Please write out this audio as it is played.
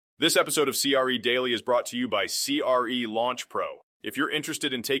This episode of CRE Daily is brought to you by CRE Launch Pro. If you're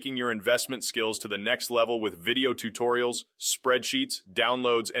interested in taking your investment skills to the next level with video tutorials, spreadsheets,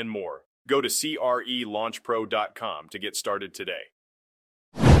 downloads, and more, go to crelaunchpro.com to get started today.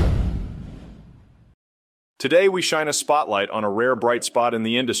 Today, we shine a spotlight on a rare bright spot in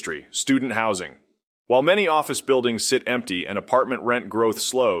the industry, student housing. While many office buildings sit empty and apartment rent growth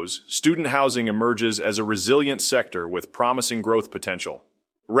slows, student housing emerges as a resilient sector with promising growth potential.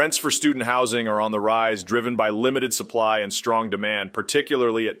 Rents for student housing are on the rise, driven by limited supply and strong demand,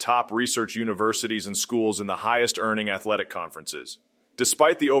 particularly at top research universities and schools in the highest-earning athletic conferences.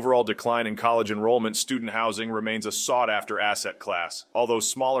 Despite the overall decline in college enrollment, student housing remains a sought-after asset class, although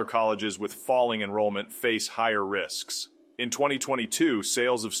smaller colleges with falling enrollment face higher risks. In 2022,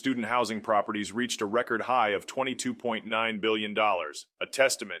 sales of student housing properties reached a record high of $22.9 billion, a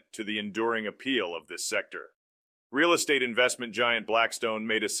testament to the enduring appeal of this sector. Real estate investment giant Blackstone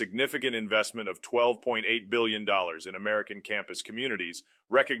made a significant investment of $12.8 billion in American campus communities,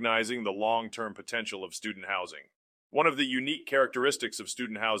 recognizing the long-term potential of student housing. One of the unique characteristics of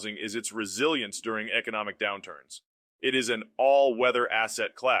student housing is its resilience during economic downturns. It is an all-weather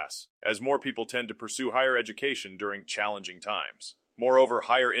asset class, as more people tend to pursue higher education during challenging times. Moreover,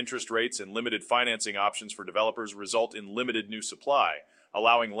 higher interest rates and limited financing options for developers result in limited new supply,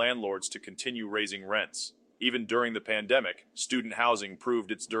 allowing landlords to continue raising rents. Even during the pandemic, student housing proved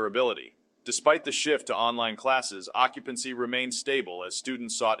its durability. Despite the shift to online classes, occupancy remained stable as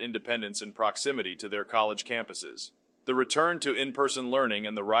students sought independence and proximity to their college campuses. The return to in-person learning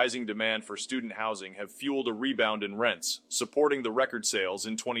and the rising demand for student housing have fueled a rebound in rents, supporting the record sales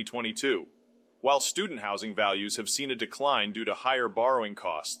in 2022. While student housing values have seen a decline due to higher borrowing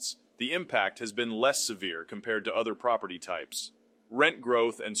costs, the impact has been less severe compared to other property types. Rent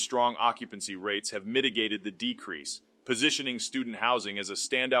growth and strong occupancy rates have mitigated the decrease, positioning student housing as a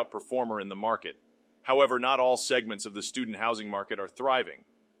standout performer in the market. However, not all segments of the student housing market are thriving.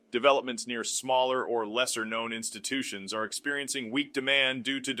 Developments near smaller or lesser-known institutions are experiencing weak demand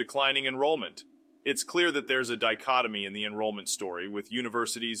due to declining enrollment. It's clear that there's a dichotomy in the enrollment story, with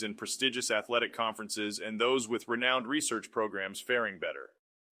universities and prestigious athletic conferences and those with renowned research programs faring better.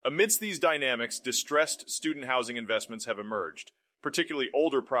 Amidst these dynamics, distressed student housing investments have emerged, particularly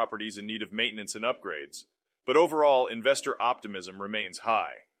older properties in need of maintenance and upgrades. But overall, investor optimism remains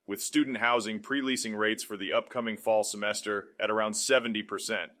high, with student housing pre-leasing rates for the upcoming fall semester at around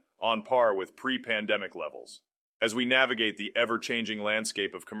 70%, on par with pre-pandemic levels. As we navigate the ever-changing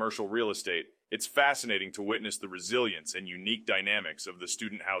landscape of commercial real estate, it's fascinating to witness the resilience and unique dynamics of the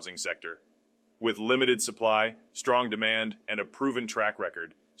student housing sector. With limited supply, strong demand, and a proven track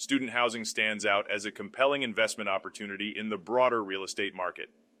record, student housing stands out as a compelling investment opportunity in the broader real estate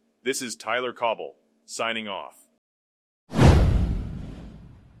market. This is Tyler Cauble, signing off.